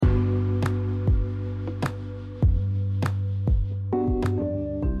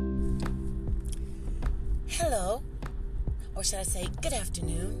or should I say good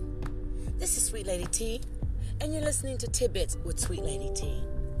afternoon. This is Sweet Lady T, and you're listening to Tidbits with Sweet Lady T.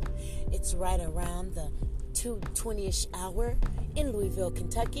 It's right around the 2:20-ish hour in Louisville,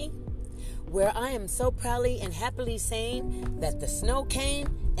 Kentucky, where I am so proudly and happily saying that the snow came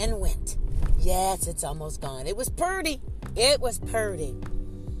and went. Yes, it's almost gone. It was purty. It was purty.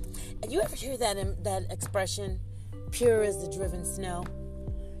 And you ever hear that expression, pure as the driven snow?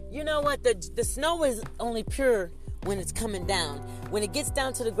 You know what? The snow is only pure when it's coming down. When it gets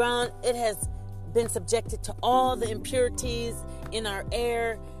down to the ground, it has been subjected to all the impurities in our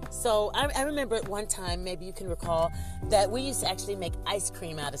air. So I remember at one time, maybe you can recall, that we used to actually make ice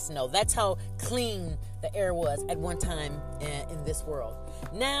cream out of snow. That's how clean the air was at one time in this world.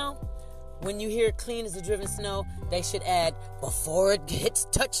 Now, when you hear clean as the driven snow, they should add, before it hits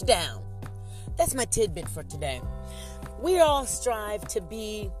touchdown. That's my tidbit for today. We all strive to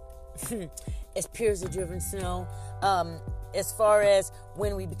be as pure as the driven snow. As far as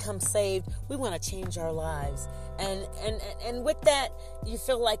when we become saved, we want to change our lives. And with that, you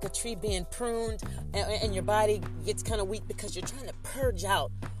feel like a tree being pruned, and your body gets kind of weak because you're trying to purge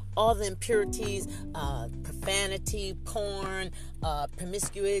out all the impurities, profanity, porn,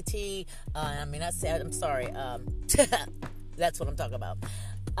 promiscuity. I'm sorry. That's what I'm talking about.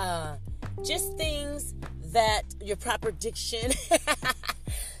 Just things that your proper diction.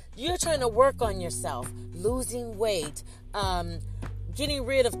 You're trying to work on yourself, losing weight, getting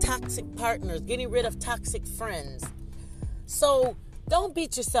rid of toxic partners, getting rid of toxic friends. So don't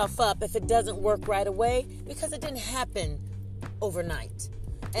beat yourself up if it doesn't work right away, because it didn't happen overnight.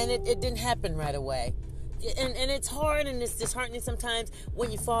 And it didn't happen right away. And it's hard and it's disheartening sometimes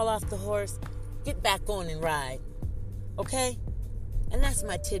when you fall off the horse. Get back on and ride. Okay? And that's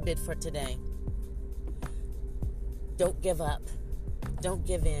my tidbit for today. Don't give up. Don't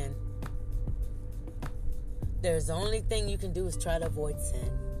give in. There's the only thing you can do is try to avoid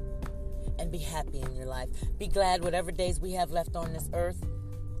sin. And be happy in your life. Be glad whatever days we have left on this earth.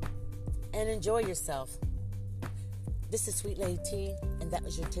 And enjoy yourself. This is Sweet Lady T, and that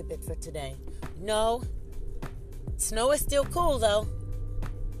was your tidbit for today. No, snow is still cool though,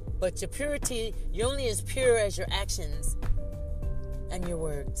 but your purity, you're only as pure as your actions and your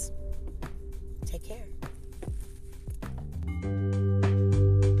words. Take care.